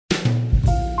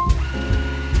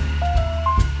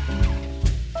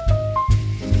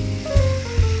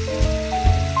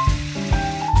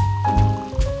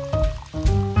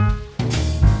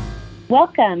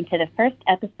Welcome to the first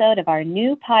episode of our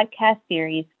new podcast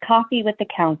series, Coffee with the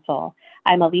Council.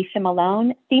 I'm Alicia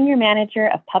Malone, Senior Manager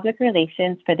of Public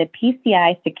Relations for the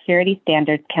PCI Security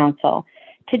Standards Council.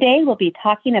 Today, we'll be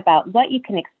talking about what you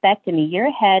can expect in the year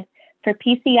ahead for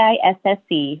PCI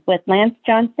SSC with Lance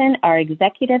Johnson, our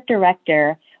Executive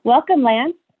Director. Welcome,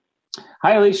 Lance.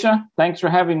 Hi, Alicia. Thanks for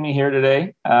having me here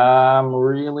today. I'm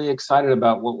really excited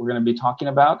about what we're going to be talking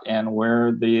about and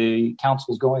where the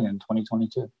council is going in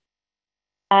 2022.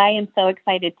 I am so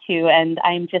excited too, and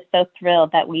I'm just so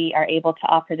thrilled that we are able to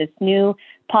offer this new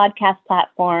podcast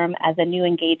platform as a new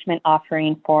engagement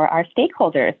offering for our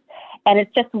stakeholders. And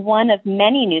it's just one of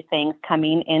many new things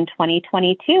coming in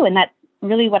 2022, and that's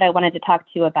really what I wanted to talk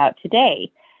to you about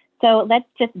today. So let's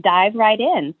just dive right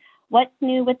in. What's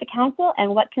new with the council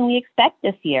and what can we expect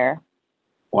this year?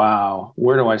 Wow,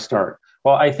 where do I start?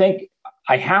 Well, I think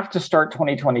I have to start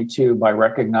 2022 by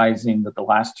recognizing that the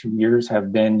last 2 years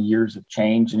have been years of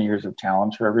change and years of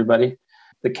challenge for everybody.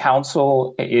 The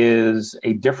council is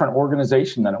a different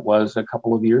organization than it was a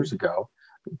couple of years ago.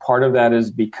 Part of that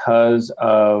is because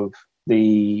of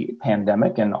the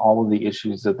pandemic and all of the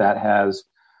issues that has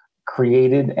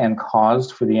created and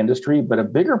caused for the industry. But a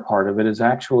bigger part of it is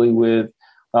actually with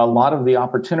a lot of the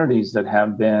opportunities that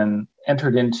have been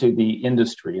entered into the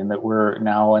industry and that we're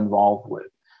now involved with.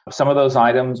 Some of those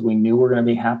items we knew were going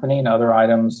to be happening, other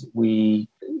items we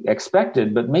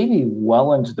expected, but maybe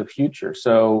well into the future.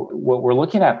 So what we're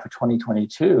looking at for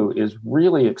 2022 is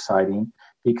really exciting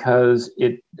because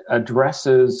it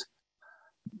addresses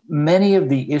many of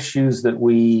the issues that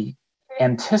we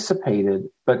anticipated,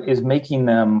 but is making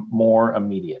them more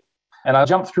immediate. And I'll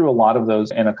jump through a lot of those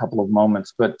in a couple of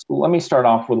moments, but let me start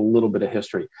off with a little bit of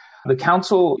history. The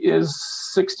council is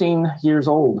 16 years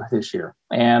old this year,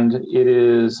 and it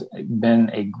has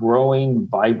been a growing,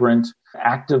 vibrant,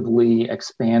 actively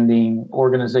expanding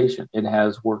organization. It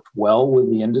has worked well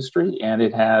with the industry, and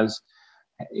it has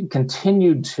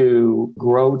continued to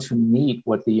grow to meet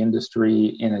what the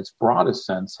industry in its broadest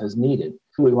sense has needed.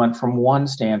 We went from one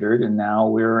standard and now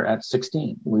we're at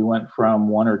 16. We went from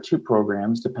one or two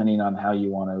programs, depending on how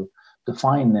you want to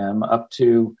define them, up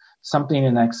to something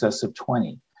in excess of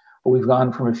 20. We've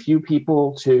gone from a few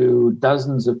people to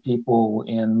dozens of people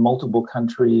in multiple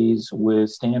countries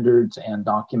with standards and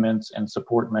documents and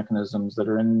support mechanisms that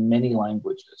are in many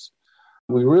languages.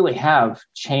 We really have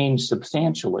changed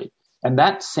substantially. And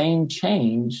that same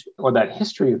change, or that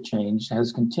history of change,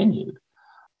 has continued.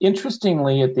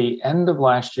 Interestingly, at the end of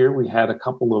last year, we had a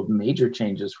couple of major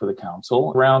changes for the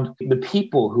council around the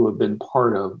people who have been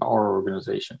part of our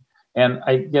organization. And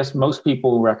I guess most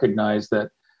people recognize that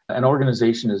an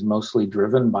organization is mostly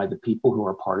driven by the people who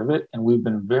are part of it. And we've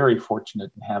been very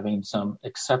fortunate in having some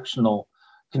exceptional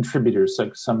contributors,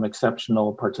 some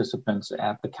exceptional participants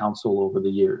at the council over the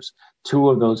years. Two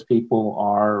of those people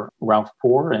are Ralph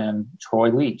Poor and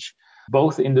Troy Leach.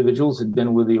 Both individuals had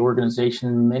been with the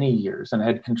organization many years and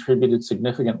had contributed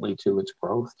significantly to its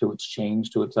growth, to its change,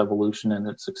 to its evolution and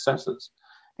its successes.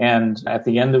 And at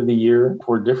the end of the year,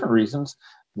 for different reasons,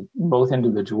 both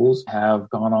individuals have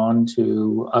gone on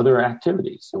to other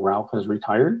activities. So Ralph has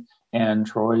retired, and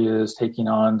Troy is taking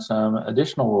on some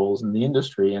additional roles in the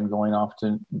industry and going off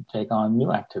to take on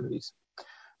new activities.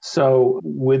 So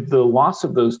with the loss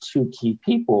of those two key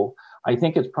people, I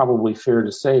think it's probably fair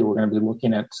to say we're going to be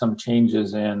looking at some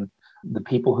changes in the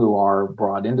people who are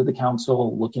brought into the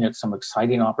council, looking at some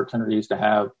exciting opportunities to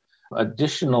have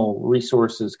additional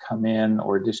resources come in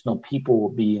or additional people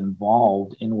be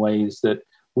involved in ways that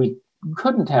we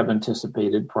couldn't have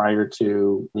anticipated prior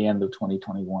to the end of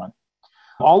 2021.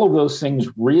 All of those things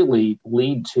really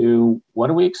lead to what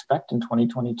do we expect in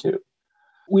 2022?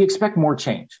 We expect more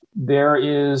change. There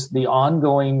is the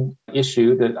ongoing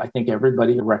issue that I think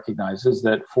everybody recognizes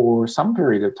that for some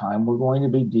period of time, we're going to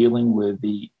be dealing with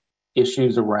the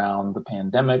issues around the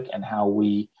pandemic and how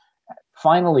we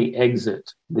finally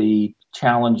exit the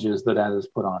challenges that has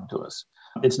put onto us.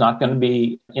 It's not going to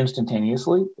be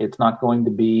instantaneously. It's not going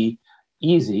to be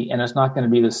easy, and it's not going to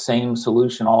be the same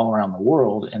solution all around the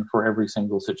world and for every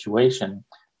single situation.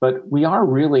 But we are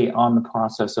really on the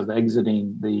process of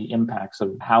exiting the impacts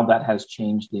of how that has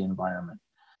changed the environment.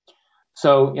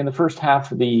 So in the first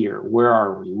half of the year, where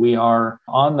are we? We are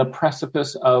on the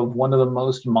precipice of one of the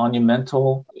most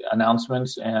monumental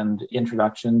announcements and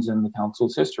introductions in the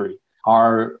council's history.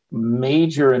 Our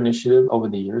major initiative over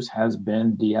the years has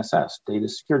been DSS, Data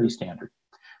Security Standard.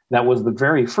 That was the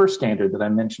very first standard that I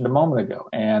mentioned a moment ago,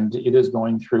 and it is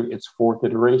going through its fourth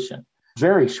iteration.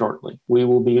 Very shortly, we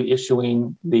will be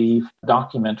issuing the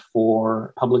document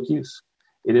for public use.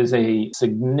 It is a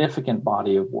significant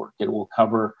body of work. It will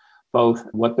cover both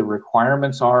what the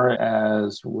requirements are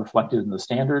as reflected in the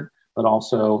standard, but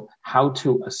also how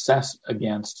to assess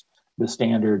against the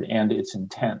standard and its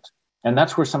intent. And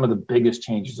that's where some of the biggest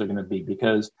changes are going to be,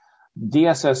 because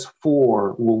DSS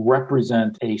 4 will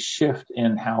represent a shift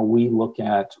in how we look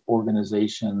at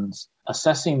organizations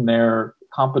assessing their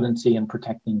competency in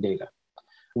protecting data,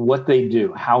 what they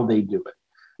do, how they do it.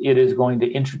 It is going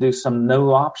to introduce some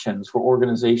new options for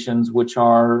organizations which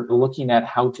are looking at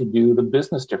how to do the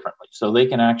business differently. So they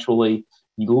can actually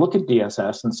look at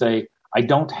DSS and say, I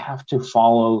don't have to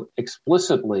follow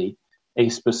explicitly a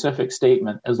specific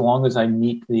statement as long as I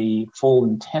meet the full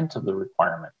intent of the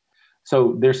requirement.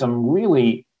 So there's some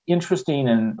really interesting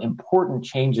and important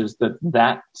changes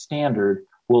that standard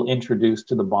will introduce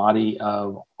to the body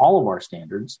of all of our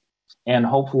standards, and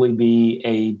hopefully be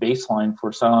a baseline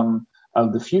for some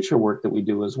of the future work that we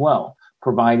do as well,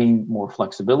 providing more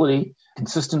flexibility,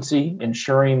 consistency,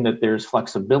 ensuring that there's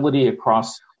flexibility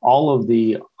across all of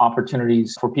the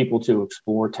opportunities for people to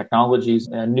explore technologies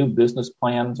and new business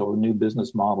plans or new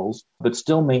business models, but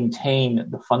still maintain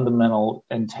the fundamental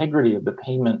integrity of the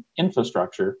payment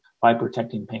infrastructure by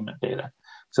protecting payment data.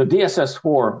 So DSS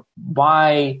 4,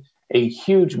 by a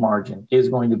huge margin, is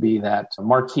going to be that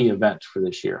marquee event for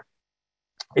this year.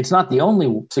 It's not the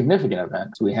only significant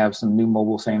event. We have some new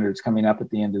mobile standards coming up at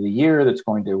the end of the year that's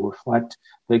going to reflect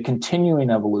the continuing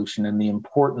evolution and the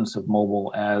importance of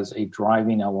mobile as a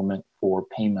driving element for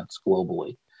payments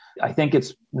globally. I think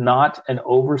it's not an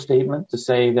overstatement to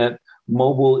say that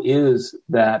mobile is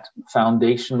that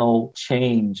foundational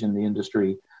change in the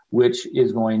industry, which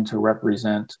is going to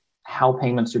represent how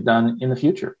payments are done in the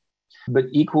future. But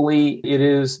equally, it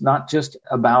is not just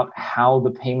about how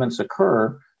the payments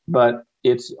occur, but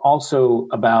it's also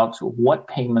about what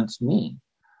payments mean.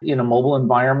 In a mobile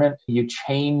environment, you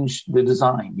change the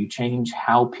design, you change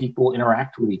how people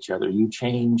interact with each other, you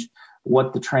change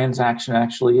what the transaction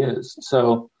actually is.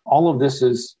 So all of this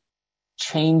is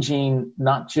changing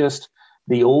not just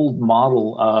the old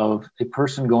model of a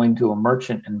person going to a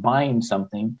merchant and buying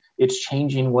something, it's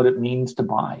changing what it means to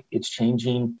buy. It's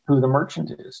changing who the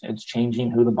merchant is. It's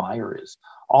changing who the buyer is.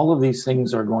 All of these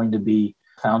things are going to be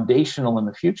foundational in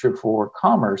the future for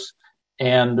commerce.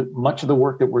 And much of the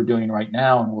work that we're doing right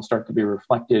now, and will start to be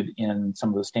reflected in some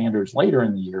of the standards later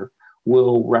in the year,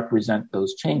 will represent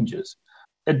those changes.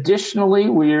 Additionally,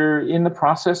 we're in the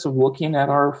process of looking at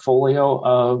our folio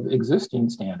of existing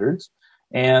standards.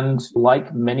 And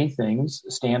like many things,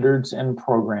 standards and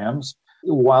programs,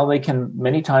 while they can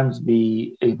many times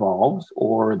be evolved,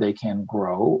 or they can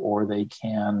grow, or they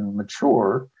can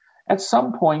mature, at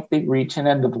some point they reach an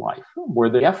end of life where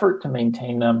the effort to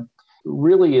maintain them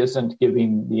really isn't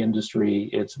giving the industry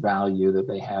its value that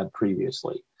they had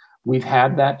previously. We've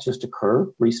had that just occur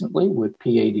recently with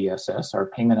PADSS, our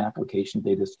Payment Application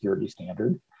Data Security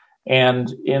Standard.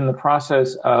 And in the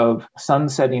process of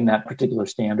sunsetting that particular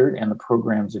standard and the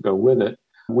programs that go with it,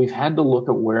 we've had to look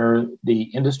at where the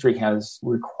industry has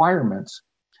requirements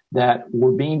that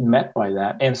were being met by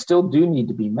that and still do need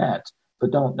to be met,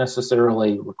 but don't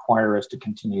necessarily require us to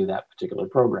continue that particular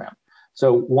program.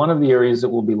 So one of the areas that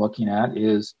we'll be looking at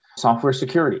is software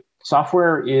security.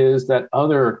 Software is that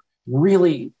other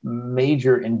really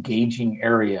major engaging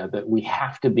area that we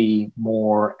have to be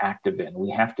more active in.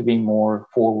 We have to be more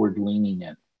forward leaning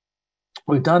in.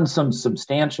 We've done some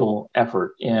substantial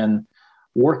effort in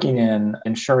working in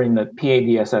ensuring that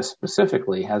PADSS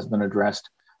specifically has been addressed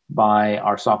by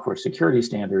our software security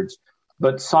standards.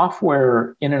 But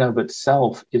software in and of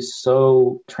itself is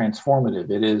so transformative.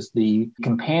 It is the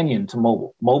companion to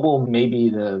mobile. Mobile may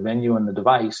be the venue and the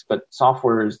device, but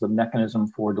software is the mechanism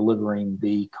for delivering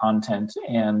the content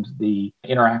and the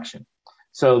interaction.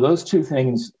 So those two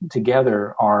things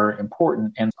together are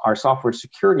important, and our software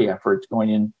security efforts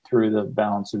going in through the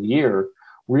balance of the year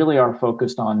really are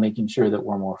focused on making sure that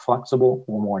we're more flexible,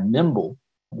 we're more nimble.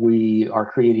 We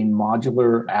are creating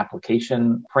modular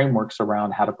application frameworks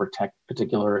around how to protect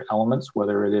particular elements,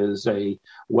 whether it is a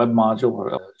web module or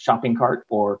a shopping cart,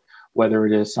 or whether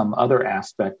it is some other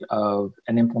aspect of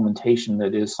an implementation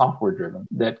that is software driven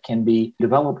that can be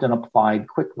developed and applied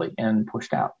quickly and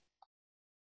pushed out.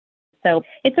 So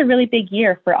it's a really big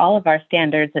year for all of our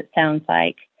standards, it sounds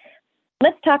like.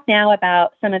 Let's talk now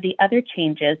about some of the other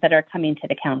changes that are coming to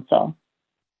the Council.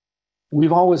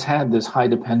 We've always had this high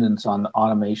dependence on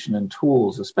automation and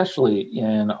tools, especially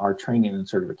in our training and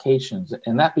certifications.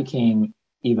 And that became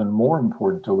even more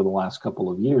important over the last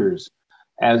couple of years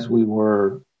as we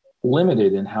were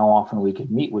limited in how often we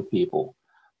could meet with people.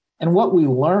 And what we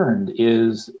learned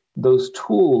is those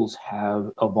tools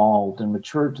have evolved and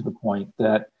matured to the point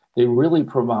that They really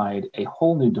provide a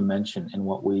whole new dimension in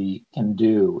what we can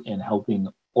do in helping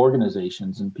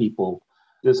organizations and people.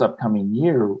 This upcoming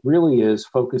year really is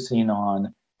focusing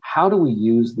on how do we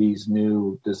use these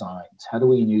new designs? How do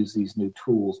we use these new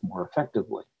tools more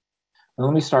effectively? And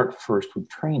let me start first with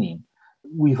training.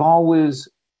 We've always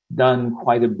done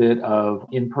quite a bit of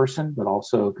in-person, but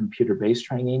also computer-based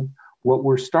training. What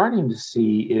we're starting to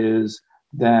see is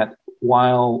that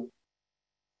while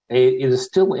it is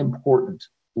still important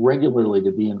regularly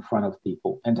to be in front of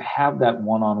people and to have that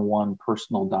one-on-one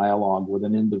personal dialogue with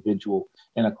an individual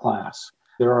in a class,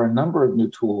 there are a number of new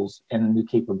tools and new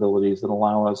capabilities that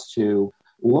allow us to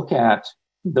look at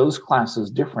those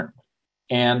classes differently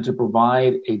and to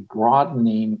provide a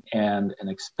broadening and an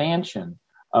expansion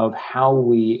of how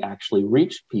we actually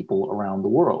reach people around the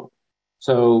world.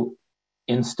 So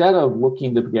instead of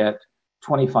looking to get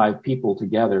 25 people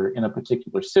together in a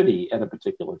particular city at a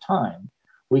particular time,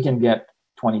 we can get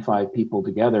 25 people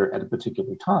together at a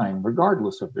particular time,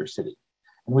 regardless of their city.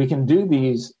 And we can do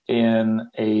these in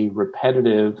a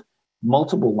repetitive,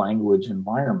 multiple language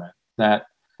environment that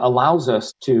allows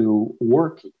us to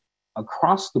work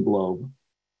across the globe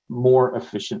more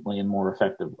efficiently and more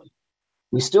effectively.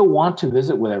 We still want to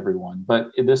visit with everyone,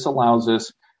 but this allows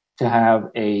us to have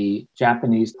a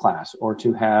Japanese class or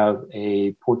to have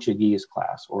a Portuguese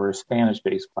class or a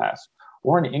Spanish-based class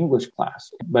or an English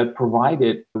class, but provide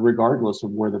it regardless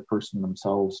of where the person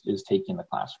themselves is taking the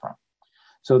class from.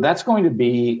 So that's going to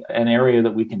be an area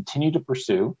that we continue to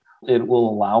pursue. It will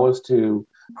allow us to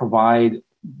provide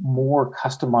more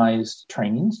customized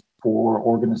trainings for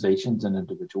organizations and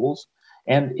individuals.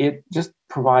 And it just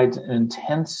provides an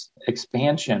intense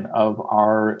expansion of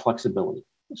our flexibility.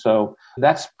 So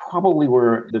that's probably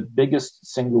where the biggest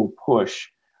single push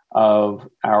of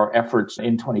our efforts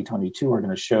in 2022 are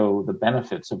going to show the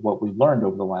benefits of what we've learned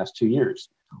over the last 2 years.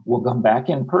 We'll come back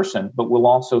in person, but we'll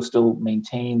also still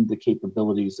maintain the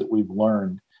capabilities that we've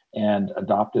learned and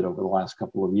adopted over the last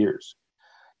couple of years.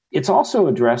 It's also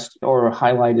addressed or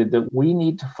highlighted that we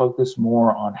need to focus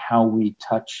more on how we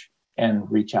touch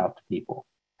and reach out to people.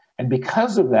 And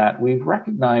because of that, we've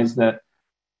recognized that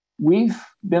we've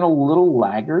been a little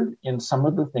laggard in some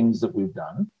of the things that we've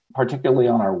done, particularly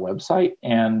on our website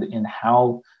and in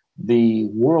how the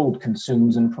world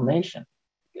consumes information.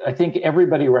 I think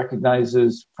everybody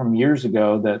recognizes from years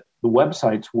ago that the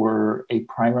websites were a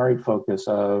primary focus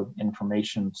of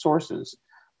information sources,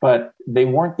 but they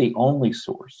weren't the only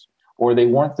source, or they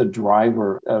weren't the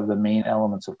driver of the main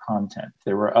elements of content.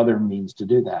 There were other means to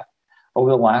do that.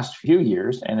 Over the last few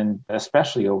years, and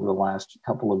especially over the last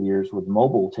couple of years with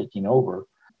mobile taking over,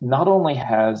 not only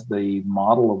has the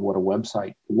model of what a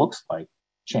website looks like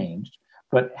changed,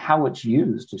 but how it's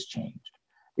used has changed.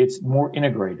 It's more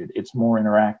integrated. It's more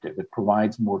interactive. It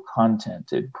provides more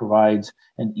content. It provides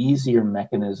an easier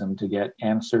mechanism to get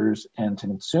answers and to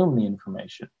consume the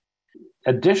information.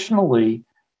 Additionally,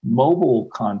 mobile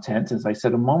content, as I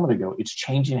said a moment ago, it's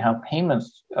changing how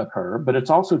payments occur, but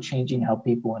it's also changing how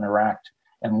people interact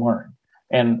and learn.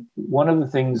 And one of the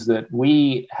things that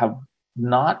we have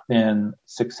not been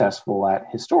successful at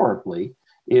historically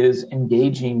is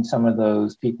engaging some of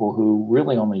those people who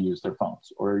really only use their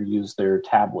phones or use their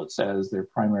tablets as their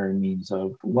primary means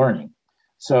of learning.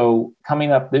 So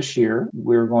coming up this year,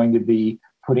 we're going to be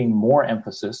putting more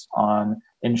emphasis on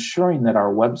ensuring that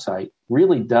our website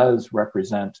really does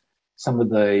represent some of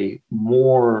the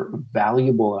more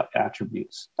valuable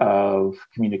attributes of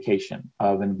communication,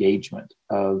 of engagement,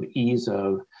 of ease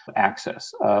of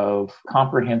access, of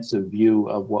comprehensive view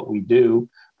of what we do,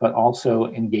 but also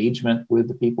engagement with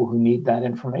the people who need that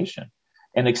information,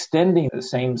 and extending the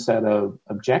same set of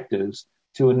objectives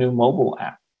to a new mobile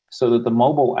app so that the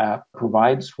mobile app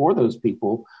provides for those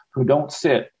people who don't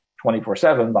sit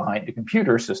 24/7 behind a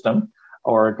computer system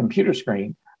or a computer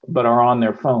screen, but are on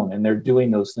their phone and they're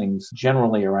doing those things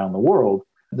generally around the world,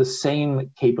 the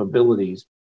same capabilities,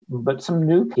 but some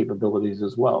new capabilities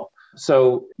as well.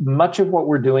 So much of what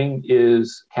we're doing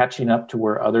is catching up to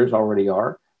where others already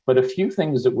are, but a few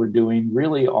things that we're doing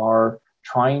really are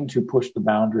trying to push the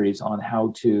boundaries on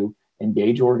how to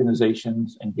engage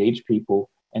organizations, engage people,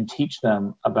 and teach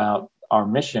them about our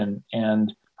mission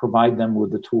and provide them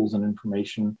with the tools and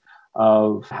information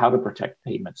of how to protect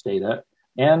payments data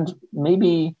and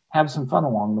maybe have some fun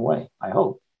along the way, I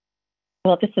hope.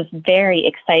 Well, this is very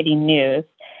exciting news.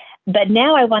 But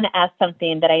now I want to ask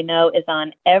something that I know is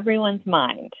on everyone's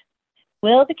mind.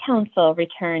 Will the council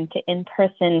return to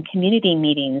in-person community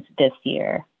meetings this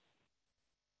year?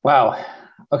 Wow.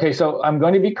 Okay, so I'm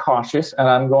going to be cautious and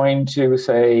I'm going to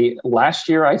say last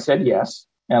year I said yes,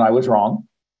 and I was wrong.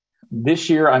 This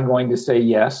year I'm going to say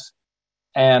yes,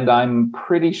 And I'm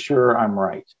pretty sure I'm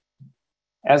right.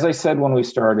 As I said when we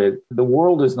started, the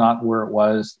world is not where it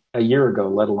was a year ago,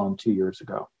 let alone 2 years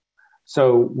ago.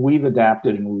 So we've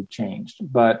adapted and we've changed.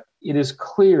 But it is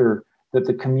clear that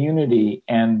the community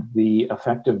and the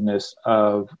effectiveness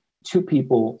of two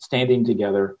people standing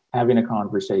together, having a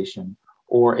conversation,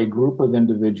 or a group of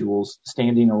individuals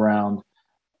standing around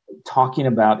talking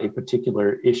about a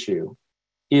particular issue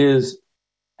is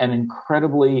an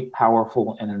incredibly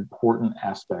powerful and important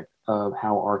aspect of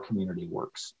how our community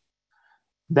works.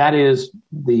 That is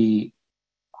the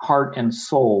heart and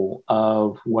soul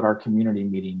of what our community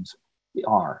meetings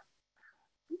are.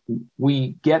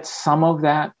 We get some of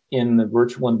that in the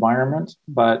virtual environment,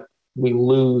 but we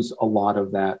lose a lot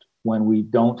of that when we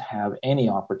don't have any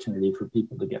opportunity for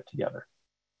people to get together.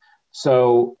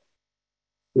 So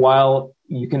while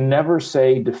you can never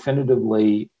say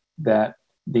definitively that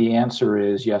the answer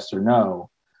is yes or no,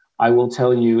 I will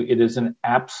tell you it is an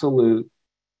absolute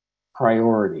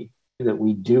priority that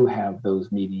we do have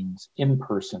those meetings in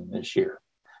person this year.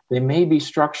 They may be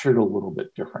structured a little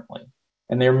bit differently,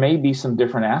 and there may be some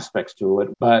different aspects to it,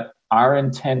 but our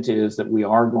intent is that we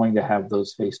are going to have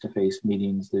those face-to-face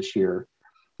meetings this year.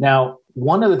 Now,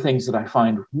 one of the things that I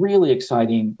find really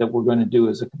exciting that we're going to do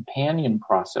as a companion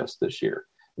process this year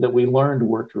that we learned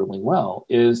worked really well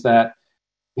is that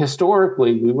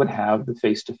historically we would have the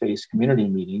face-to-face community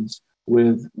meetings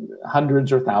with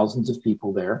hundreds or thousands of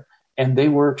people there, and they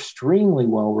were extremely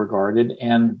well regarded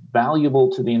and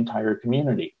valuable to the entire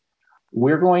community.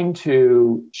 We're going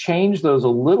to change those a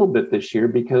little bit this year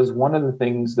because one of the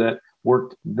things that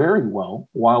worked very well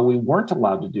while we weren't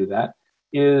allowed to do that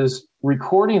is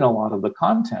recording a lot of the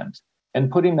content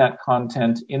and putting that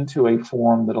content into a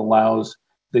form that allows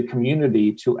the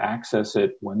community to access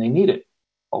it when they need it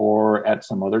or at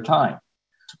some other time.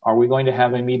 Are we going to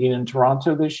have a meeting in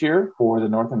Toronto this year for the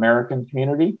North American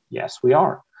community? Yes, we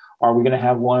are. Are we going to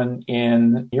have one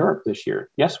in Europe this year?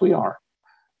 Yes, we are.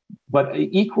 But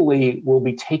equally, we'll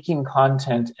be taking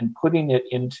content and putting it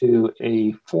into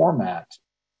a format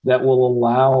that will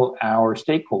allow our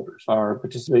stakeholders, our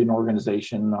participating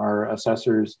organization, our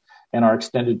assessors, and our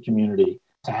extended community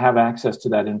to have access to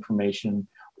that information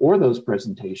or those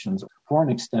presentations for an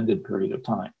extended period of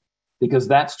time, because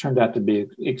that's turned out to be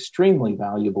extremely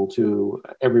valuable to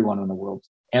everyone in the world.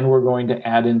 And we're going to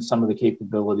add in some of the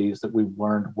capabilities that we've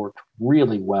learned worked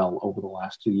really well over the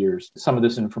last 2 years, some of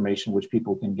this information which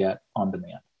people can get on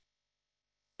demand.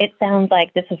 It sounds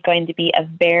like this is going to be a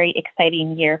very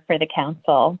exciting year for the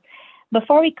Council.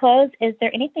 Before we close, is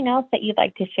there anything else that you'd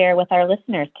like to share with our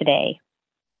listeners today?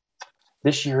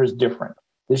 This year is different.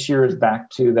 This year is back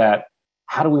to that,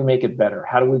 how do we make it better?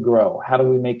 How do we grow? How do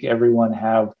we make everyone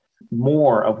have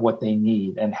more of what they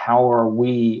need? And how are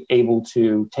we able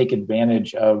to take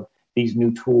advantage of these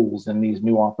new tools and these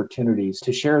new opportunities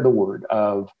to share the word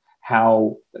of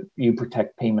how you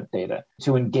protect payment data,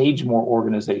 to engage more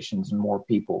organizations and more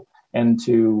people, and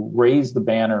to raise the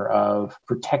banner of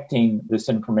protecting this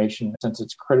information since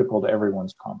it's critical to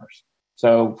everyone's commerce.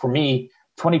 So for me,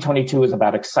 2022 is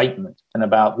about excitement and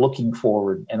about looking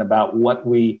forward and about what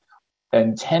we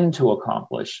intend to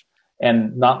accomplish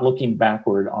and not looking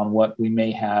backward on what we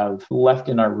may have left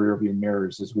in our rearview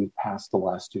mirrors as we've passed the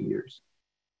last 2 years.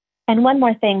 And one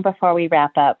more thing before we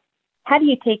wrap up. How do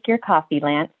you take your coffee,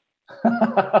 Lance?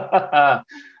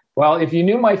 Well, if you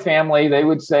knew my family, they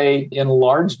would say in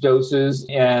large doses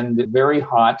and very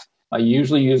hot. I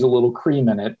usually use a little cream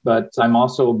in it, but I'm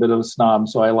also a bit of a snob,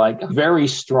 so I like very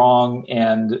strong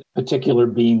and particular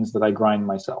beans that I grind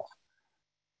myself.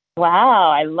 Wow,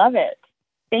 I love it.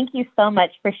 Thank you so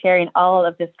much for sharing all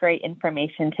of this great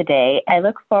information today. I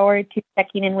look forward to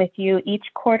checking in with you each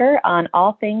quarter on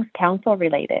all things council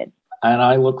related. And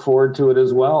I look forward to it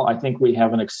as well. I think we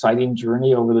have an exciting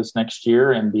journey over this next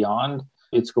year and beyond.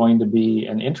 It's going to be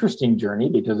an interesting journey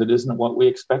because it isn't what we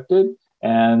expected.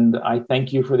 And I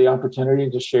thank you for the opportunity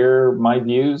to share my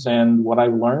views and what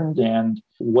I've learned and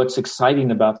what's exciting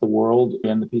about the world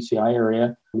in the PCI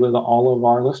area with all of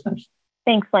our listeners.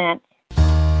 Thanks, Lance.